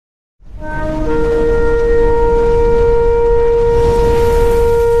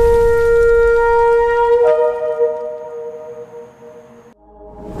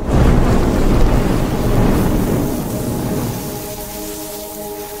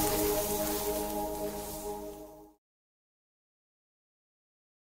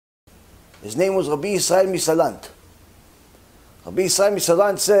His name was Rabbi Yisrael Misalant. Rabbi Yisrael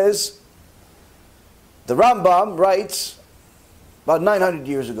Misalant says, the Rambam writes, about 900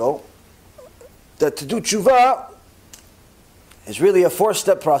 years ago, that to do tshuva is really a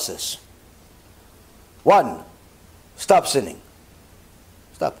 4-step process. 1, stop sinning.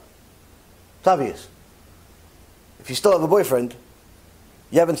 Stop. It's obvious. If you still have a boyfriend,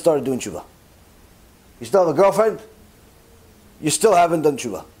 you haven't started doing tshuva. You still have a girlfriend, you still haven't done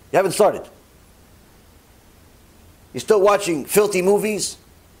tshuva. You haven't started. You're still watching filthy movies,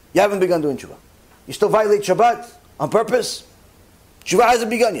 you haven't begun doing tshuva. You still violate Shabbat on purpose, tshuva hasn't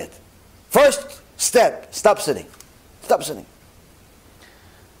begun yet. First step, stop sinning. Stop sinning.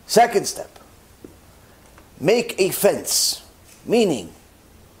 Second step, make a fence, meaning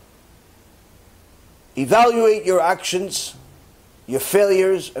evaluate your actions, your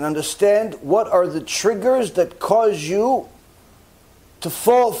failures, and understand what are the triggers that cause you to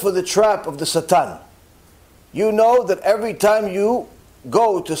fall for the trap of the Satan. You know that every time you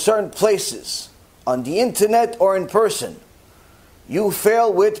go to certain places, on the internet or in person, you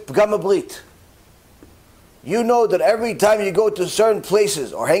fail with Pgam HaBrit. You know that every time you go to certain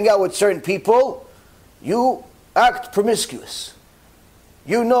places or hang out with certain people, you act promiscuous.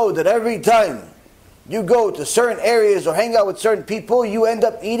 You know that every time you go to certain areas or hang out with certain people, you end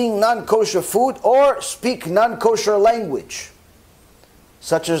up eating non-kosher food or speak non-kosher language,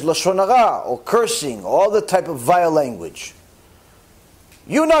 such as Lashon Hara, or cursing, or all the type of vile language.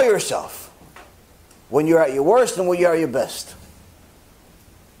 You know yourself when you're at your worst and when you're at your best.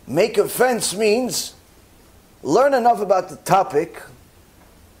 Make a fence means learn enough about the topic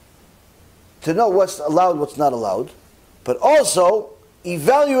to know what's allowed, what's not allowed, but also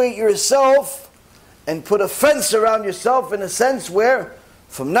evaluate yourself and put a fence around yourself in a sense where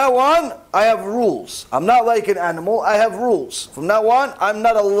from now on I have rules. I'm not like an animal, I have rules. From now on I'm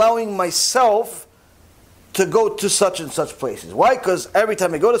not allowing myself to go to such and such places. Why? Because every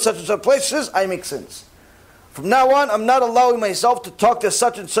time I go to such and such places I make sins. From now on I'm not allowing myself to talk to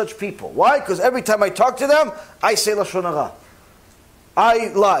such and such people. Why? Because every time I talk to them I say Lashon Hara. I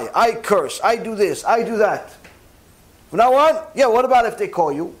lie, I curse, I do this, I do that. From now on, yeah, what about if they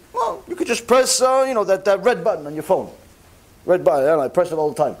call you? Well, you could just press, that red button on your phone. Red button, I don't know, I press it all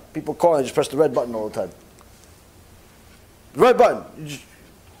the time. People call, I just press the red button all the time. Red button, you just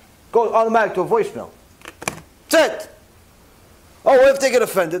go automatic to a voicemail. That's it. Oh, what if they get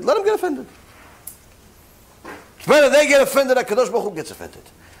offended? Let them get offended. It's better they get offended than Kadosh Baruch Hu gets offended.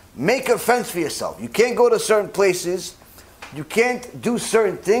 Make a fence for yourself. You can't go to certain places. You can't do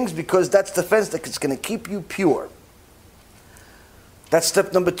certain things because that's the fence that's going to keep you pure. That's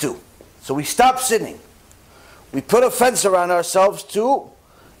step number 2. So we stop sinning. We put a fence around ourselves to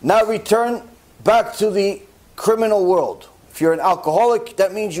not return back to the criminal world. If you're an alcoholic,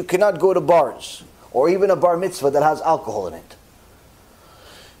 that means you cannot go to bars or even a bar mitzvah that has alcohol in it.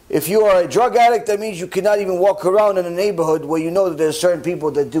 If you are a drug addict, that means you cannot even walk around in a neighborhood where you know that there's certain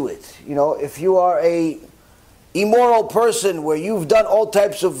people that do it. If you are a immoral person where you've done all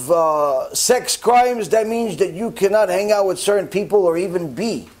types of sex crimes, that means that you cannot hang out with certain people or even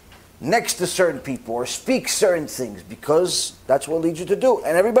be next to certain people or speak certain things because that's what leads you to do.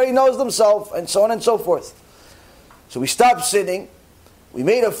 And everybody knows themselves and so on and so forth. So we stopped sinning, we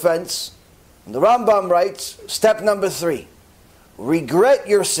made a fence, and the Rambam writes, step number 3, regret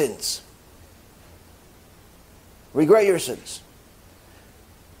your sins. Regret your sins.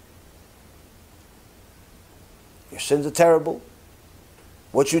 Your sins are terrible.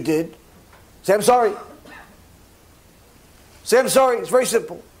 What you did, say I'm sorry. Say I'm sorry. It's very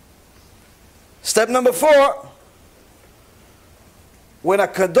simple. Step number 4, when a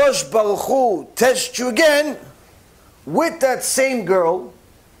Kadosh Baruch Hu tests you again with that same girl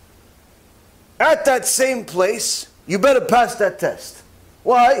at that same place, you better pass that test.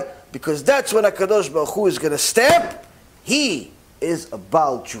 Why? Because that's when a Kadosh Baruch Hu is going to stamp, he is a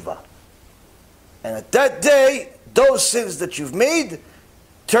Baal Tshuva. And at that day, those sins that you've made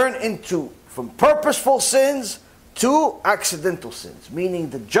turn into from purposeful sins to accidental sins. Meaning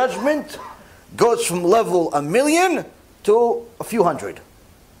the judgment goes from level 1,000,000 to a few hundred.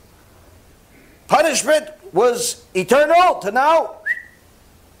 Punishment was eternal to now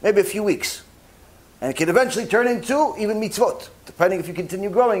maybe a few weeks. And it can eventually turn into even mitzvot, depending if you continue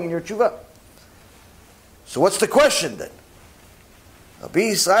growing in your tshuva. So what's the question then? Rabbi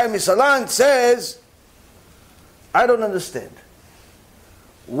Yisrael Misalant says, I don't understand.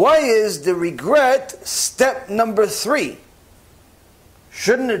 Why is the regret step number 3?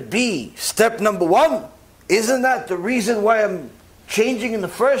 Shouldn't it be step number 1? Isn't that the reason why I'm changing in the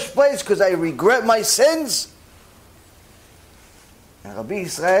first place? Because I regret my sins? And Rabbi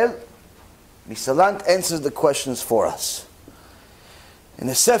Yisrael Misalant answers the questions for us. In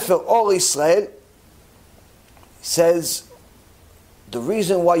the Sefer Or Israel, he says, the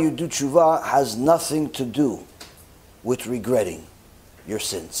reason why you do tshuva has nothing to do with regretting your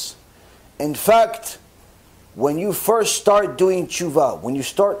sins. In fact, when you first start doing tshuva, when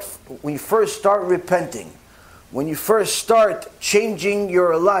you first start repenting, when you first start changing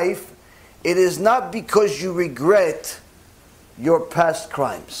your life, it is not because you regret your past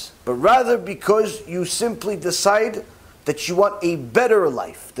crimes, but rather because you simply decide that you want a better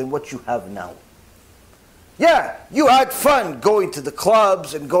life than what you have now. Yeah, you had fun going to the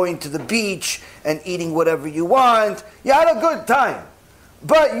clubs and going to the beach and eating whatever you want. You had a good time.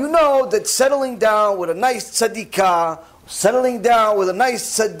 But you know that settling down with a nice tzaddikah, settling down with a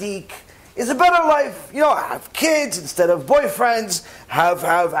nice tzaddik is a better life. You know, have kids instead of boyfriends, have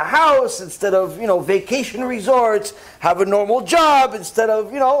a house instead of, vacation resorts, have a normal job instead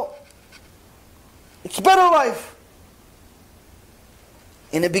of, it's a better life.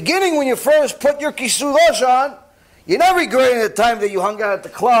 In the beginning, when you first put your kisur rosh on, you're not regretting the time that you hung out at the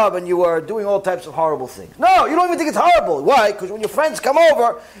club and you were doing all types of horrible things. No, you don't even think it's horrible. Why? Because when your friends come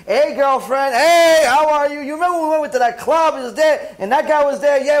over, hey girlfriend, hey, how are you? You remember when we went to that club, it was there, and that guy was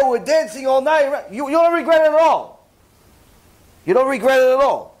there, yeah, we were dancing all night. You don't regret it at all. You don't regret it at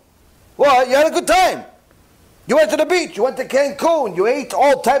all. Well, you had a good time. You went to the beach, you went to Cancun, you ate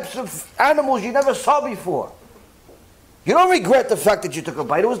all types of animals you never saw before. You don't regret the fact that you took a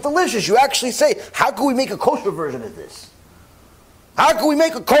bite. It was delicious. You actually say, how can we make a kosher version of this? How can we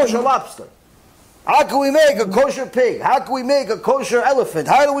make a kosher lobster? How can we make a kosher pig? How can we make a kosher elephant?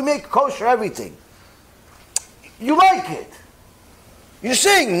 How do we make kosher everything? You like it. You're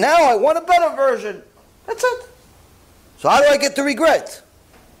saying, now I want a better version. That's it. So how do I get the regret?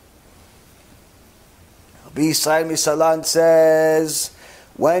 B-side Misalan says,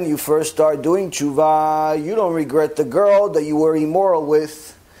 when you first start doing tshuva, you don't regret the girl that you were immoral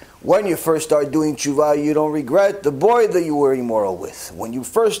with. When you first start doing tshuva, you don't regret the boy that you were immoral with. When you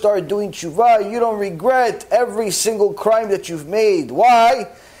first start doing tshuva, you don't regret every single crime that you've made. Why?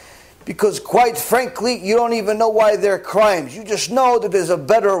 Because quite frankly, you don't even know why they're crimes. You just know that there's a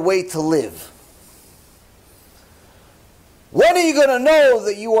better way to live. When are you going to know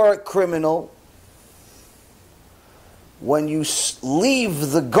that you are a criminal? When you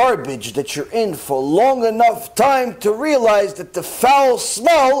leave the garbage that you're in for long enough time to realize that the foul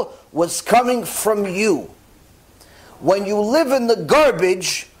smell was coming from you. When you live in the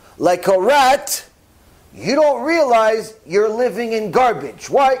garbage like a rat, you don't realize you're living in garbage.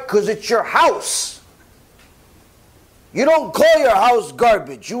 Why? Because it's your house. You don't call your house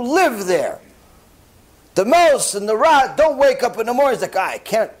garbage. You live there. The mouse and the rat don't wake up in the morning. It's like, I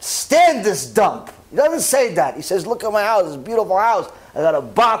can't stand this dump. He doesn't say that. He says, look at my house. It's a beautiful house. I got a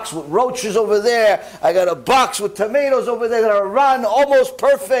box with roaches over there. I got a box with tomatoes over there that are run almost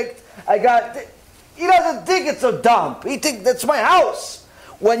perfect. He doesn't think it's a dump. He thinks that's my house.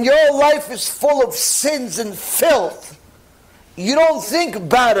 When your life is full of sins and filth, you don't think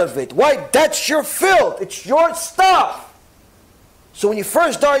bad of it. Why? That's your filth. It's your stuff. So when you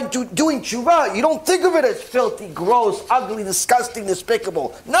first start doing tshuva, you don't think of it as filthy, gross, ugly, disgusting,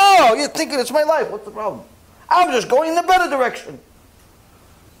 despicable. No, you're thinking it's my life. What's the problem? I'm just going in the better direction.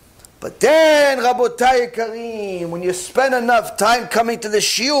 But then, Rabotai Karim, when you spend enough time coming to the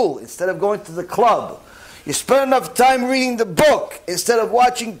shiur instead of going to the club, you spend enough time reading the book instead of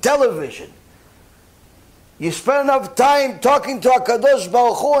watching television, you spend enough time talking to HaKadosh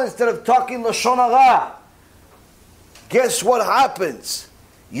Baruch Hu instead of talking Lashon Hara, guess what happens?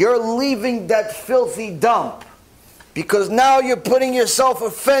 You're leaving that filthy dump. Because now you're putting yourself a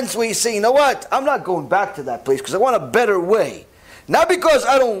fence where you say, you know what? I'm not going back to that place because I want a better way. Not because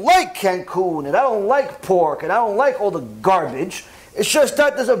I don't like Cancun and I don't like pork and I don't like all the garbage. It's just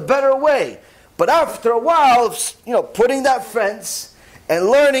that there's a better way. But after a while of putting that fence and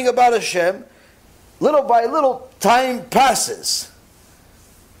learning about Hashem, little by little time passes.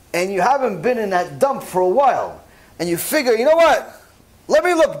 And you haven't been in that dump for a while. And you figure, you know what? Let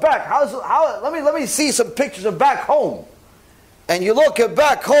me look back. Let me see some pictures of back home. And you look at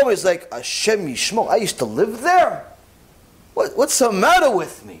back home, it's like, Hashem Yishmo, I used to live there? What's the matter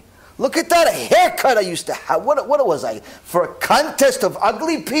with me? Look at that haircut I used to have. What was I? For a contest of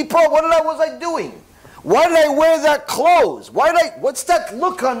ugly people? What was I doing? Why did I wear that clothes? What's that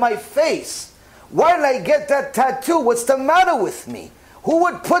look on my face? Why did I get that tattoo? What's the matter with me? Who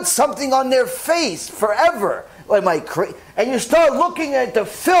would put something on their face forever? Am I crazy? And you start looking at the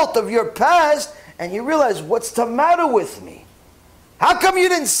filth of your past and you realize, what's the matter with me? How come you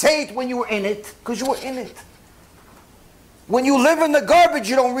didn't say it when you were in it? Because you were in it. When you live in the garbage,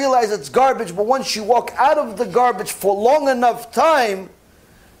 you don't realize it's garbage, but once you walk out of the garbage for long enough time,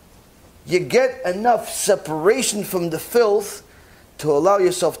 you get enough separation from the filth to allow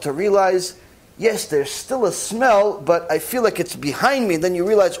yourself to realize, yes, there's still a smell, but I feel like it's behind me. And then you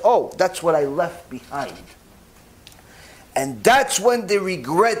realize, oh, that's what I left behind. And that's when the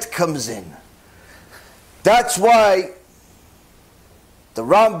regret comes in. That's why the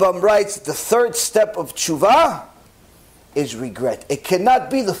Rambam writes, the third step of tshuva is regret. It cannot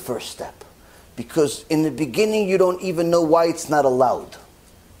be the first step, because in the beginning you don't even know why it's not allowed.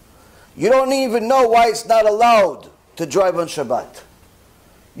 You don't even know why it's not allowed to drive on Shabbat.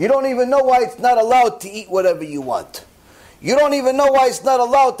 You don't even know why it's not allowed to eat whatever you want. You don't even know why it's not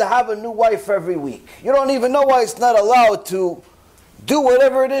allowed to have a new wife every week. You don't even know why it's not allowed to do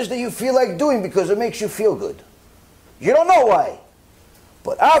whatever it is that you feel like doing because it makes you feel good. You don't know why.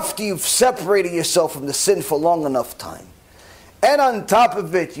 But after you've separated yourself from the sin for long enough time, and on top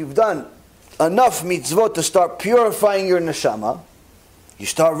of it you've done enough mitzvot to start purifying your neshama, you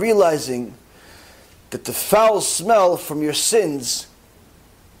start realizing that the foul smell from your sins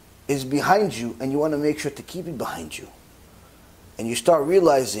is behind you, and you want to make sure to keep it behind you. And you start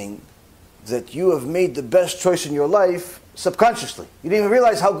realizing that you have made the best choice in your life subconsciously. You didn't even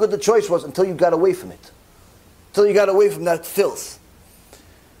realize how good the choice was until you got away from it. Until you got away from that filth.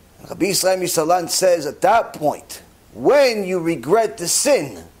 And Rabbi Yisrael Misalan says at that point, when you regret the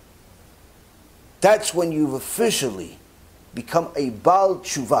sin, that's when you've officially become a Baal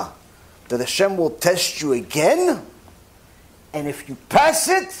Tshuva. That Hashem will test you again, and if you pass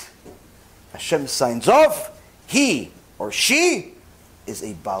it, Hashem signs off, he or she is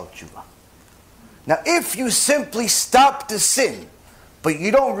a Baal Tshuva. Now if you simply stop the sin, but you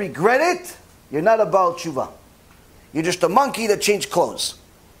don't regret it, you're not a Baal Tshuva. You're just a monkey that changed clothes.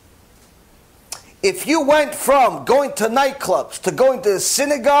 If you went from going to nightclubs to going to the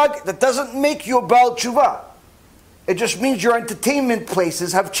synagogue, that doesn't make you a Baal Tshuva. It just means your entertainment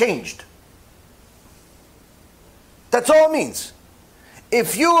places have changed. That's all it means.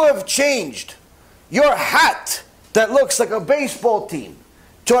 If you have changed your hat that looks like a baseball team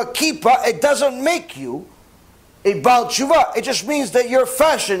to a kippah, it doesn't make you a Baal Tshuva. It just means that your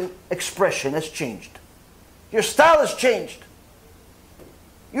fashion expression has changed. Your style has changed.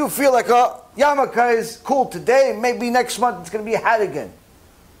 You feel like a yarmulke is cool today, maybe next month it's going to be a hat again.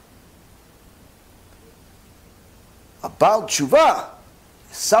 A Baal Tshuva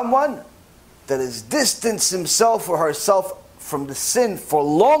is someone that has distanced himself or herself from the sin for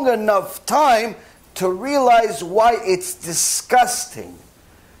long enough time to realize why it's disgusting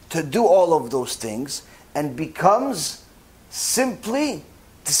to do all of those things, and becomes simply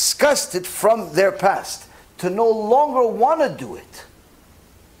disgusted from their past, to no longer want to do it.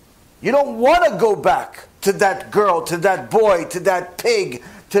 You don't want to go back to that girl, to that boy, to that pig,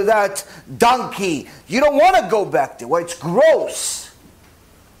 to that donkey. You don't want to go back there. Why? It's gross.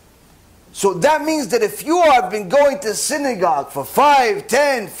 So that means that if you have been going to synagogue for 5,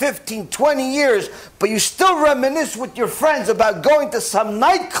 10, 15, 20 years, but you still reminisce with your friends about going to some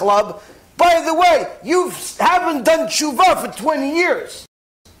nightclub, by the way, you haven't done tshuva for 20 years.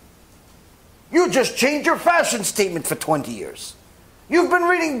 You just changed your fashion statement for 20 years. You've been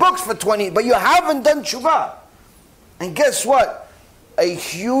reading books for 20 years, but you haven't done tshuva. And guess what? A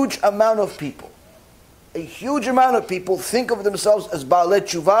huge amount of people think of themselves as Baalei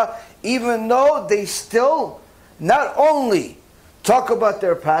Tshuva, even though they still not only talk about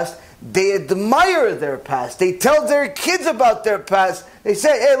their past, they admire their past. They tell their kids about their past. They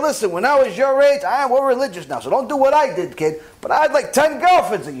say, hey, listen, when I was your age, we're religious now, so don't do what I did, kid. But I had like 10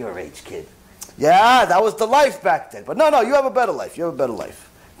 girlfriends at your age, kid. Yeah, that was the life back then. But no, you have a better life. You have a better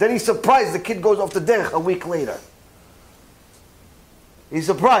life. Then he's surprised the kid goes off the derech a week later. He's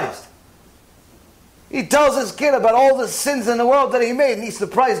surprised. He tells his kid about all the sins in the world that he made, and he's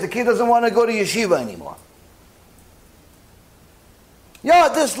surprised the kid doesn't want to go to yeshiva anymore. Yeah,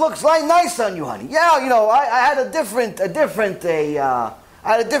 this looks like nice on you, honey. Yeah, I had a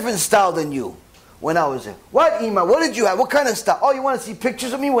different style than you when I was in. What, Ima? What did you have? What kind of style? Oh, you want to see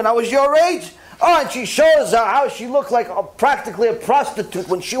pictures of me when I was your age? Oh, and she shows how she looked like practically a prostitute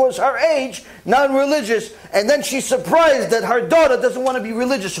when she was her age, non-religious, and then she's surprised that her daughter doesn't want to be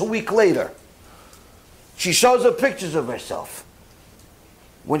religious a week later. She shows her pictures of herself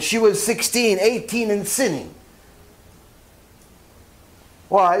when she was 16, 18 and sinning.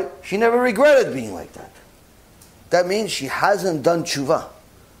 Why? She never regretted being like that. That means she hasn't done tshuva.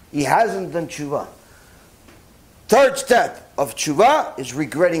 He hasn't done tshuva. Third step of tshuva is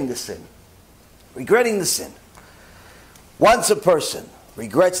regretting the sin. Regretting the sin. Once a person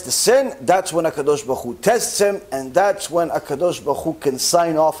regrets the sin, that's when HaKadosh Baruch Hu tests him, and that's when HaKadosh Baruch Hu can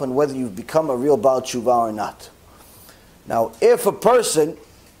sign off on whether you've become a real Baal Tshuva or not. Now, if a person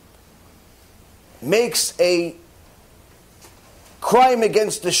makes a crime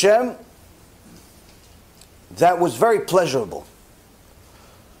against Hashem that was very pleasurable,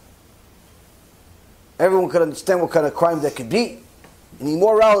 everyone could understand what kind of crime that could be, an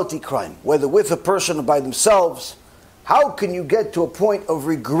immorality crime, whether with a person or by themselves. How can you get to a point of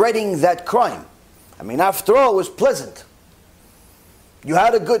regretting that crime? I mean, after all, it was pleasant. You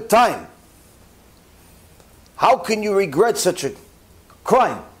had a good time. How can you regret such a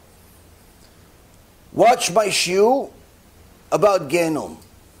crime? Watch my shiur about Genom.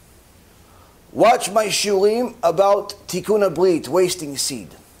 Watch my shiurim about Tikkun HaBRIT, wasting seed.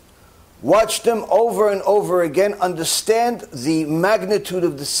 Watch them over and over again. Understand the magnitude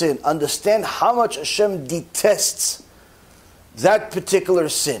of the sin. Understand how much Hashem detests that particular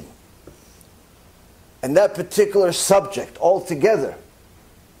sin and that particular subject altogether,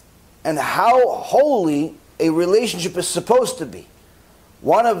 and how holy a relationship is supposed to be.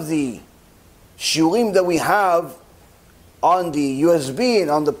 One of the shiurim that we have on the USB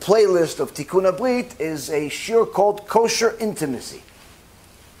and on the playlist of Tikkun HaBRIT is a shiur called Kosher Intimacy.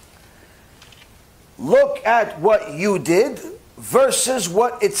 Look at what you did versus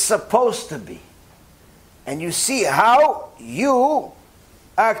what it's supposed to be. And you see how you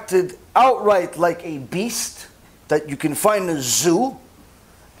acted outright like a beast that you can find in a zoo,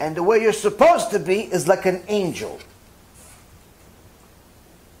 and the way you're supposed to be is like an angel.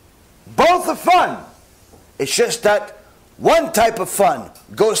 Both are fun. It's just that one type of fun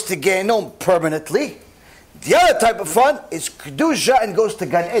goes to Gehenom permanently. The other type of fun is Kedusha and goes to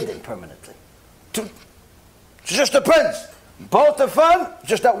Gan Eden permanently. It just depends. Both are fun,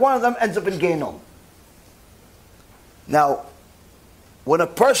 just that one of them ends up in Gehenom. Now, when a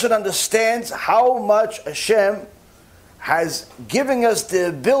person understands how much Hashem has given us the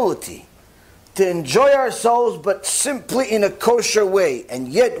ability to enjoy ourselves, but simply in a kosher way, and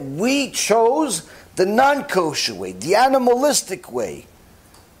yet we chose the non-kosher way, the animalistic way,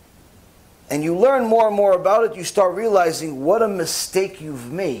 and you learn more and more about it, you start realizing what a mistake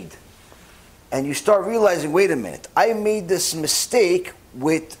you've made. And you start realizing, wait a minute, I made this mistake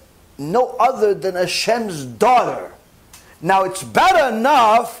with no other than Hashem's daughter. Now, it's bad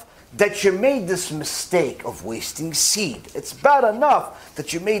enough that you made this mistake of wasting seed. It's bad enough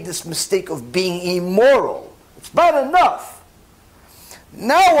that you made this mistake of being immoral. It's bad enough.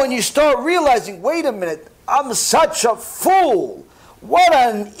 Now, when you start realizing, wait a minute, I'm such a fool. What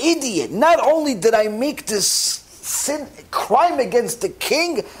an idiot. Not only did I make this sin, crime against the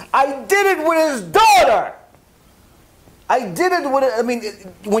king, I did it with his daughter. I did it with, I mean,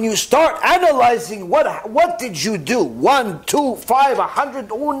 when you start analyzing what did you do? 1, 2, 5, 100,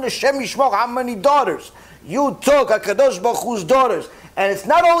 how many daughters? You took HaKadosh Baruch Hu's daughters. And it's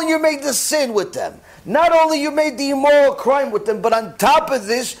not only you made the sin with them, not only you made the immoral crime with them, but on top of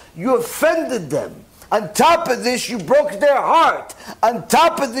this, you offended them. On top of this, you broke their heart. On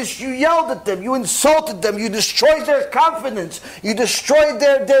top of this, you yelled at them. You insulted them. You destroyed their confidence. You destroyed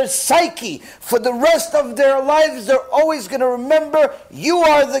their psyche. For the rest of their lives, they're always going to remember, you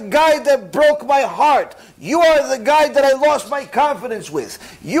are the guy that broke my heart. You are the guy that I lost my confidence with.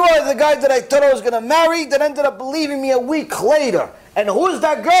 You are the guy that I thought I was going to marry that ended up leaving me a week later. And who's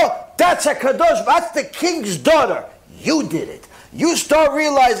that girl? That's a Kadosh. That's the king's daughter. You did it. You start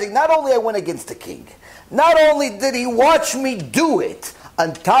realizing, not only I went against the king, not only did he watch me do it,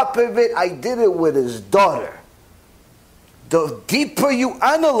 on top of it, I did it with his daughter. The deeper you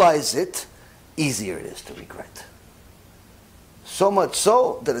analyze it, easier it is to regret. So much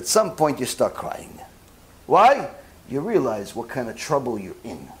so that at some point you start crying. Why? You realize what kind of trouble you're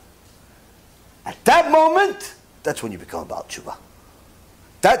in. At that moment, that's when you become a Baal Tshuva.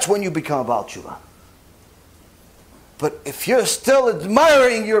 That's when you become a Baal Tshuva. But if you're still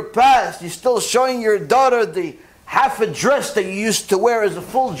admiring your past, you're still showing your daughter the half a dress that you used to wear as a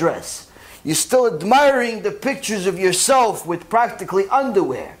full dress. You're still admiring the pictures of yourself with practically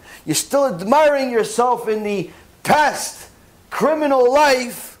underwear. You're still admiring yourself in the past criminal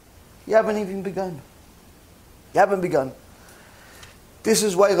life. You haven't even begun. You haven't begun. This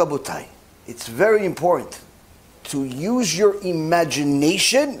is why, Rabotai, it's very important to use your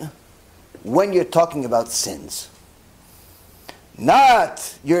imagination when you're talking about sins.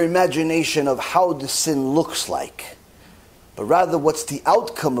 Not your imagination of how the sin looks like, but rather what's the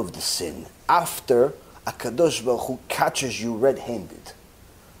outcome of the sin after HaKadosh Baruch Hu catches you red-handed.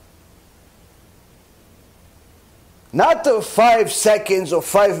 Not the 5 seconds or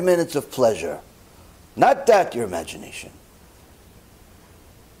 5 minutes of pleasure. Not that, your imagination.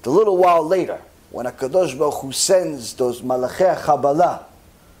 The little while later, when HaKadosh Baruch Hu sends those Malachei HaBalah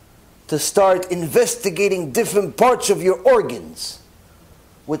to start investigating different parts of your organs,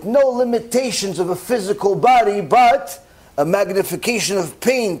 with no limitations of a physical body, but a magnification of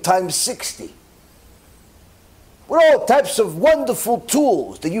pain times 60. With all types of wonderful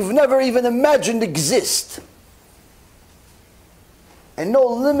tools that you've never even imagined exist. And no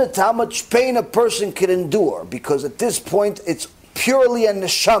limit to how much pain a person can endure, because at this point it's purely a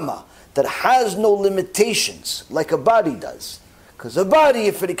neshama that has no limitations like a body does. Because a body,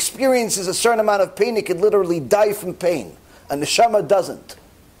 if it experiences a certain amount of pain, it could literally die from pain. A neshama doesn't.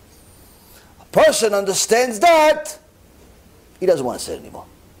 A person understands that, he doesn't want to sit anymore.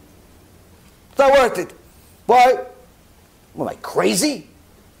 It's not worth it. Why? Am I crazy?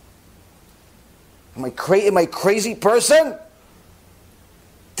 Am I crazy person?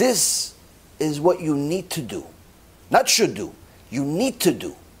 This is what you need to do. Not should do. You need to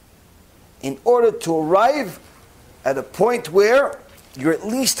do. In order to arrive at a point where you at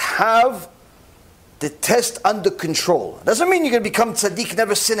least have the test under control. Doesn't mean you're going to become tzaddik,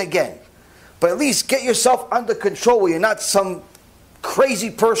 never sin again. But at least get yourself under control where you're not some crazy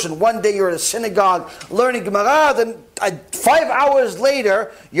person. One day you're at a synagogue learning Gemara, then 5 hours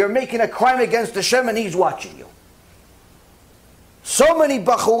later you're making a crime against Hashem and He's watching you. So many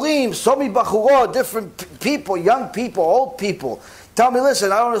bachurim, so many bachurot, different people, young people, old people, tell me,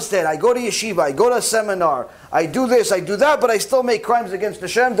 listen, I don't understand. I go to yeshiva, I go to a seminar, I do this, I do that, but I still make crimes against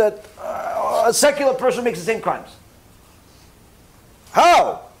Hashem that a secular person makes the same crimes.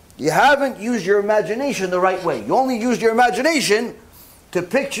 How? You haven't used your imagination the right way. You only used your imagination to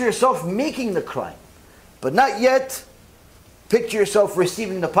picture yourself making the crime, but not yet picture yourself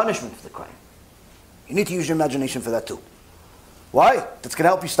receiving the punishment for the crime. You need to use your imagination for that too. Why? That's going to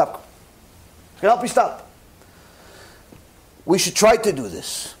help you stop. It's going to help you stop. We should try to do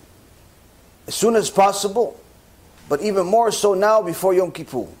this as soon as possible, but even more so now before Yom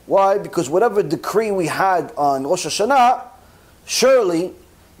Kippur. Why? Because whatever decree we had on Rosh Hashanah, surely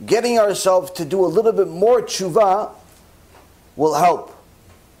getting ourselves to do a little bit more tshuva will help.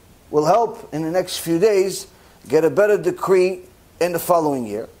 Will help in the next few days get a better decree in the following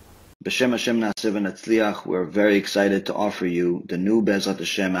year. B'Shem Hashem Na'aseh v'Natzliach, we're very excited to offer you the new BeEzrat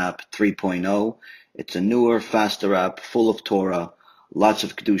HaShem app 3.0. It's a newer, faster app, full of Torah, lots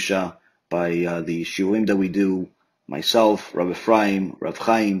of Kedusha by the shiurim that we do, myself, Rav Ephraim, Rav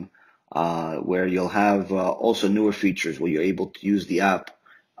Chaim, where you'll have also newer features where you're able to use the app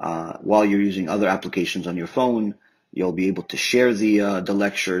while you're using other applications on your phone. You'll be able to share the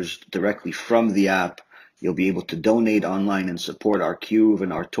lectures directly from the app. You'll be able to donate online and support our Kippur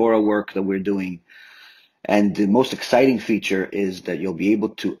and our Torah work that we're doing. And the most exciting feature is that you'll be able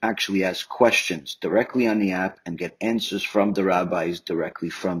to actually ask questions directly on the app and get answers from the rabbis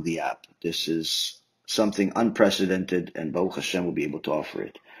directly from the app. This is something unprecedented, and Baruch Hashem will be able to offer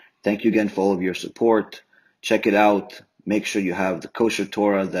it. Thank you again for all of your support. Check it out. Make sure you have the kosher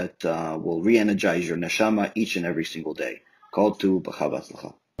Torah that will re-energize your neshama each and every single day. Call to b'chava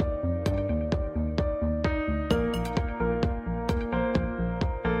tzlacha.